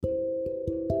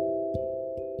Yo,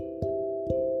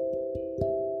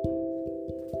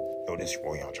 this your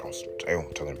boy Young Johnson. Today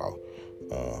I'm talking about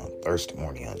Thursday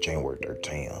morning on January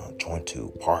 13th,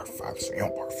 22, part 5. So you're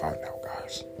on part 5 now,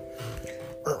 guys.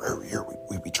 Every year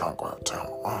we be trying to go out of town.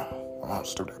 My mom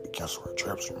stepdad be canceling her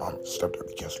trips. Your mom stepdad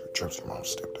be canceling her trips. Your mom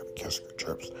stepdad be canceling her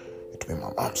trips. And to me,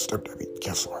 my mom stepdad be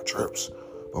canceling our trips.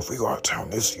 But if we go out of town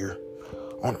this year,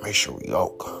 I want to make sure we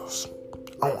go, because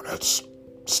I don't want to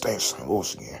stay in St.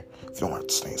 Louis again. If you don't have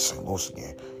to stay in St. Louis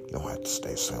again, you don't have to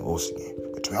stay in St. Louis again.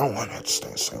 But to me, I don't want to have to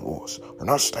stay in St. Louis. We're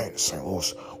not staying in St.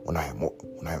 Louis when I have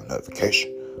another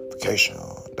vacation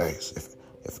days.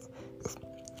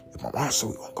 If my mom said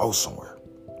we gonna go somewhere,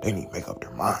 they need to make up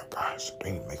their mind, guys.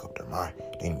 They need to make up their mind.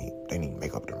 They need to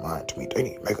make up their mind. To me, they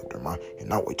need to make up their mind and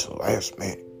not wait till the last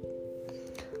minute.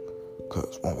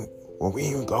 Cause when we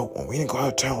didn't go out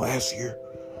of town last year,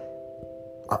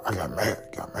 I got mad.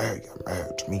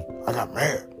 To me, I got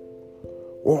mad.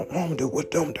 What am I gonna do with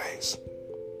them days?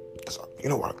 Cause you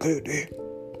know what I could have did?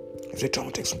 If they told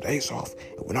me to take some days off,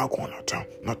 and we're not going out of town,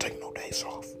 I'm not taking no days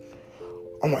off.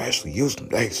 I'm gonna actually use them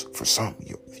days for something.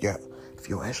 If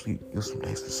you actually use some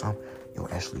days for something, you'll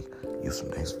actually use some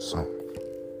days for something.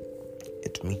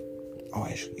 And to me, I'll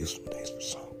actually use some days for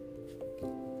something.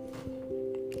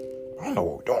 I don't know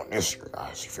what we're doing this year,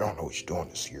 guys. If you don't know what you're doing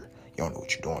this year, you don't know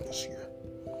what you're doing this year.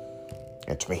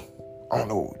 And to me, I don't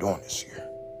know what we're doing this year.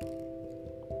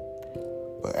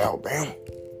 But Alabama,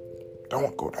 don't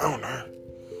want to go down there.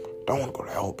 Don't want to go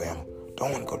to Alabama.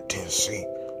 Don't want to go to Tennessee.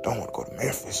 Don't want to go to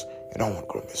Memphis. And don't want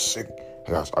to go to Mississippi.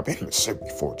 Guys, I've been to Mississippi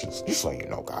before, just so you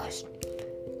know, guys.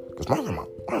 Because my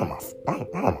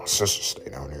sisters stay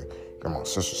down there.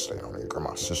 Grandma's sisters stay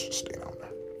down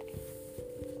there.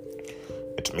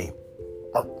 And to me,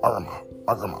 my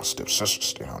grandma's stepsister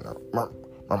stay down there. Remember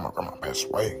my grandma passed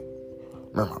away.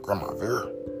 Remember my grandma Vera.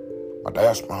 My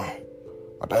dad's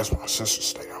mom sister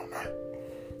stay down there.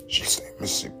 She stay in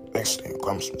Mississippi. They stay in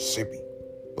Columbus, Mississippi.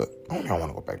 But I don't want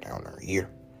to go back down there a year.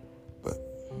 But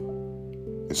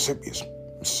Mississippi,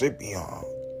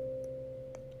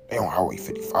 they on Highway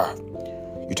 55.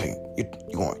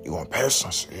 You going past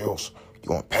Sunset Hills. You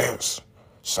going past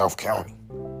South County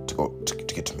to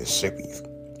get to Mississippi.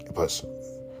 Plus,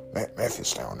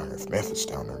 Memphis down there.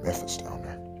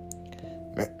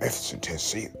 Memphis in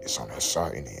Tennessee, it's on that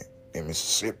side in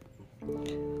Mississippi.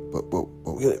 But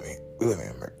we live in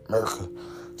America,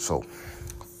 so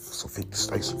 50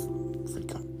 states, 50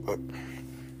 countries. But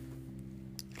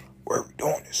what are we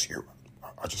doing this year?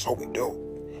 I just hope we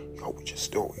do. I hope we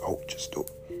just do it. I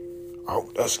hope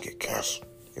it doesn't get canceled.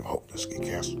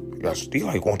 You guys, do you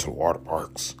like going to the water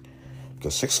parks?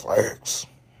 Because Six Flags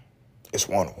is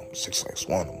one of them. Six Flags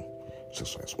one of them.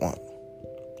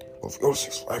 Well, if you go to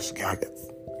Six Flags again, I can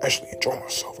actually enjoy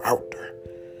myself out there.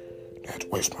 I had to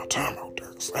waste my time out there,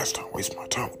 because last time I wasted my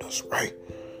time with us, right?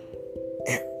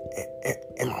 And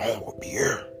my homeboy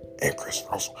Pierre and Chris,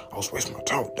 I was wasting my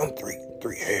time with them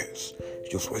three heads.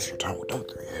 You was wasting your time with them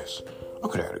 3 heads. I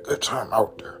could have had a good time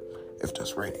out there if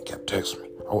this rating kept texting me.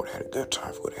 I would have had a good time.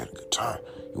 If you would have had a good time,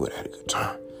 you would have had a good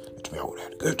time. And to me, I would have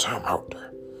had a good time out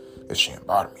there if she didn't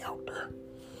bother me out there.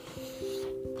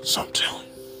 But so I'm telling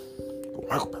you, but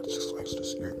Michael back to Six Flags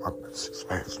this year. Michael back to Six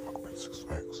Flags.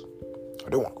 I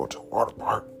do want to go to a water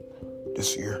park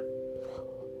this year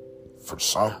for the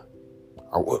summer.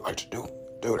 I would like to do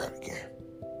that again.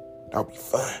 That would be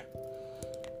fun.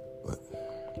 But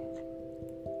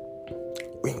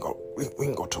we can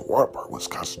go to a water park,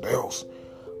 Wisconsin Dells.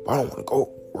 But I don't want to go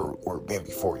where we've been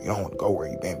before. You don't want to go where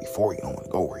you've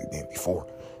been before.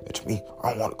 And to me,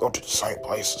 I don't want to go to the same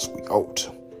places we go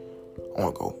to. I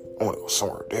want to go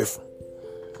somewhere different.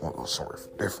 You want to go somewhere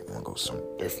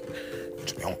different. And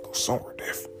to me, I want to go somewhere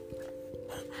different.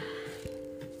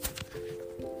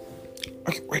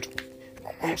 I can't wait.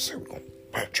 My mom said we're going to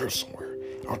plan a trip somewhere.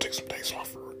 I'll take some days off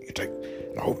for her.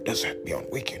 And I hope it doesn't have to be on the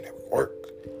weekend that we work.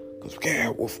 Because we can't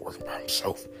have Wolf working by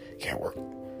himself. Can't work.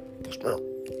 Because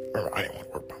remember, I didn't want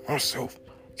to work by myself.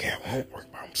 Can't have him work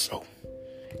by himself.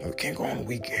 And we can't go on the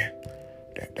weekend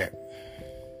that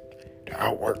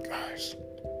I work, guys.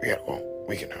 We gotta go on the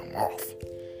weekend that I'm off.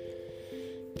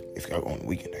 If you gotta go on the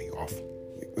weekend that you off,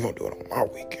 we're gonna do it on my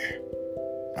weekend.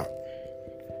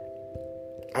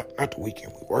 Not the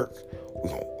weekend we work. We're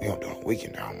gonna do it on the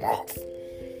weekend that I'm off.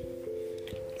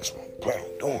 That's what I'm planning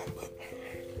on doing, but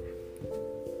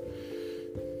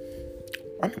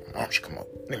I think my mom should come up.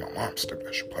 I think my mom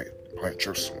stepdad should play a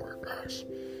church somewhere, guys.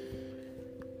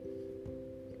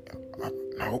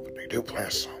 I hope they do play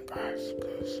a song, guys,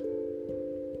 because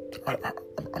I've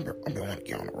been wanting to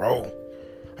get on the road.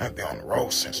 I haven't been on the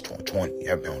road since 2020. You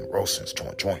haven't been on the road since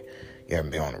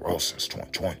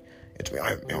 2020. It's me. I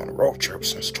haven't been on a road trip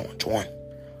since 2020.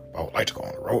 I would like to go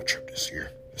on a road trip this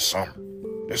year, this summer,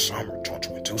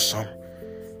 2022 summer.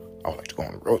 I would like to go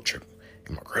on a road trip.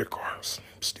 And my credit cards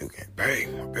still getting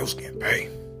paid. My bills getting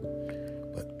paid.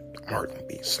 But I'm already going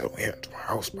to be settled into my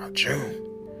house by June.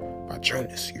 By June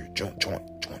this year, June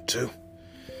 2022. I'm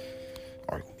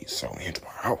already going to be settled into my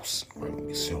house. You're already going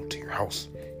to be settled to your house.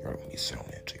 You're already going to be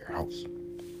settled into your house.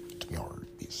 To me, already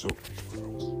be settled into your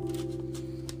house.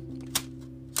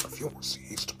 A few more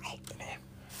CDs to make, man.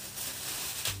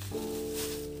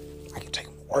 I can take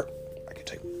them to work.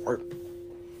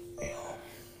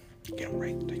 And get them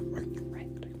right. Take them right.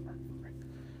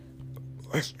 The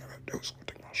last thing I gotta do is go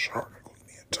take my shower. I gotta go get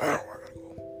me a towel. I gotta go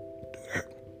do that.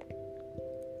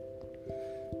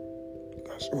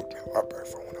 Guys, it would be a lot better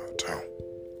if I went out of town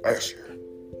last year.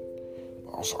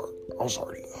 But I was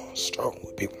already struggling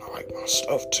with people not like my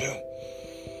stuff too.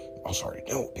 I was already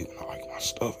dealing with people not like my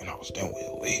stuff, and I was dealing with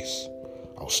Elise.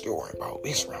 I was still worried about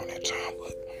Elise around that time,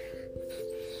 but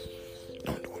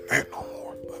I'm doing that no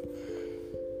more. But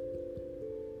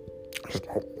I just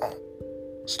hope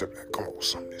Stepdad come up with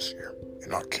something this year and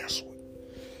not cancel it.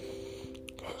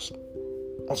 Because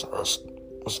most of us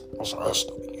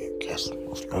stuff be getting canceled.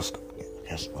 Most of us stuff be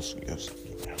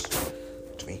getting canceled.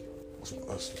 To me, most of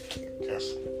us get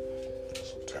canceled.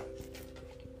 So tell me.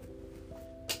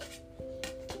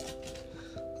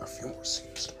 A few more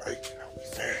scenes to make and I'll be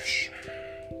finished.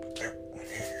 Put that one in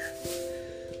here.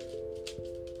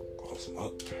 Close them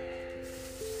up.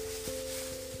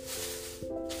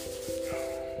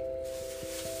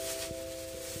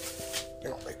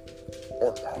 They're gonna make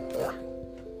more tomorrow morning.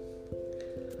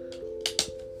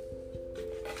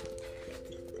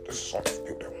 But this is only for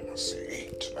people that want to see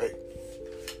today.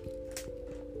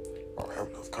 I don't have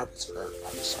enough copies for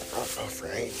everybody, so I got enough for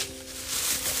Amy,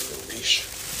 enough for Alicia,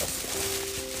 enough for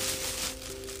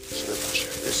so everyone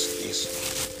share this easy.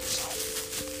 So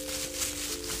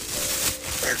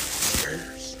back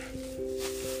downstairs,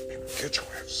 people get your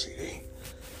ass CD.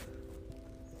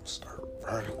 Start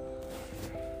burning.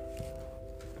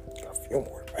 Got a few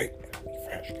more to make, and I'll be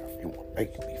finished. Got a few more to make,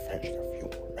 you'll be finished. Got a few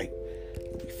more to make,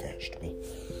 you'll be finished to me.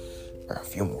 Got a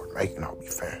few more to make, and I'll be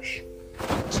finished.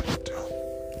 That's what I'm telling you.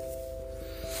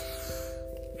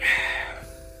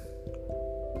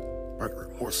 I got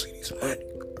more CDs money.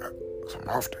 I'm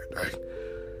off that day.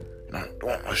 You're not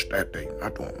doing much that day.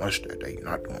 You're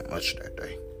not doing much that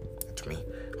day. And to me,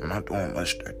 I'm not doing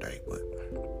much that day, but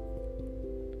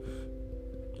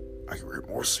I can read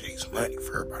more CDs money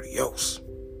for everybody else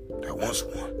that wants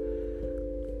one.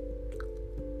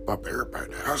 But everybody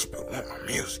at the hospital want my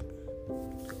music.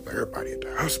 But everybody at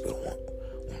the hospital want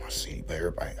my CD. But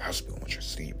everybody at the hospital want your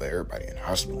CD. But everybody in the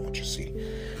hospital want your CD.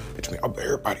 Between I bet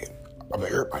everybody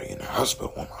in the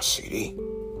hospital want my CD.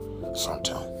 So I'm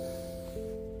telling you.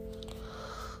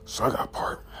 So I got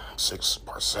part 6,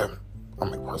 part 7. I'll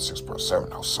make part 6, part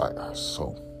 7 outside, guys.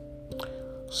 So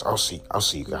I'll see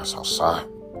you guys outside.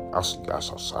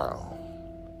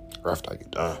 Right after I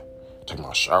get done, take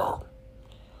my shower,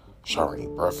 and eat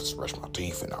breakfast, brush my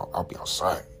teeth, and I'll be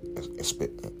outside and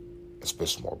spit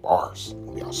some more bars.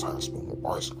 I'll be outside and spit more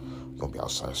bars. You're gonna be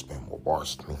outside and spit more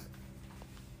bars to me.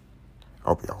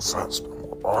 I'll be outside and spit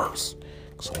more bars.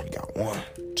 Cause I only got 1,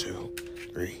 2,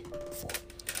 3, 4.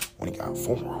 Only got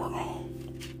 4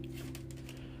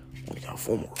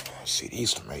 more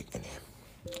CDs to make, and then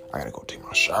I gotta go take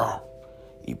my shower,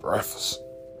 eat breakfast,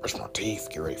 brush my teeth,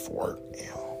 get ready for work,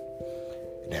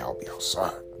 and then I'll be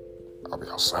outside.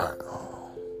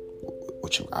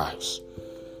 With you guys.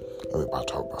 And we're about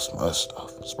to talk about some other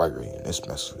stuff. It's by reading this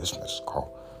message. This message is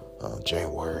called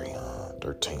January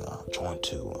 13th,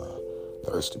 22,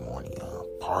 Thursday morning,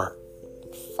 part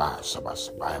 5. Somebody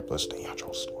said, buy a blessed day at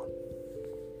your store.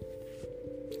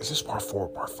 Is this part 4 or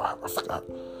part 5? I forgot.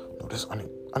 No, I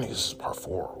think this is part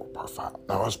 4 or part 5.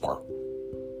 No, it's part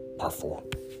 4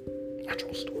 at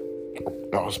your store.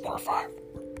 No, it's part 5.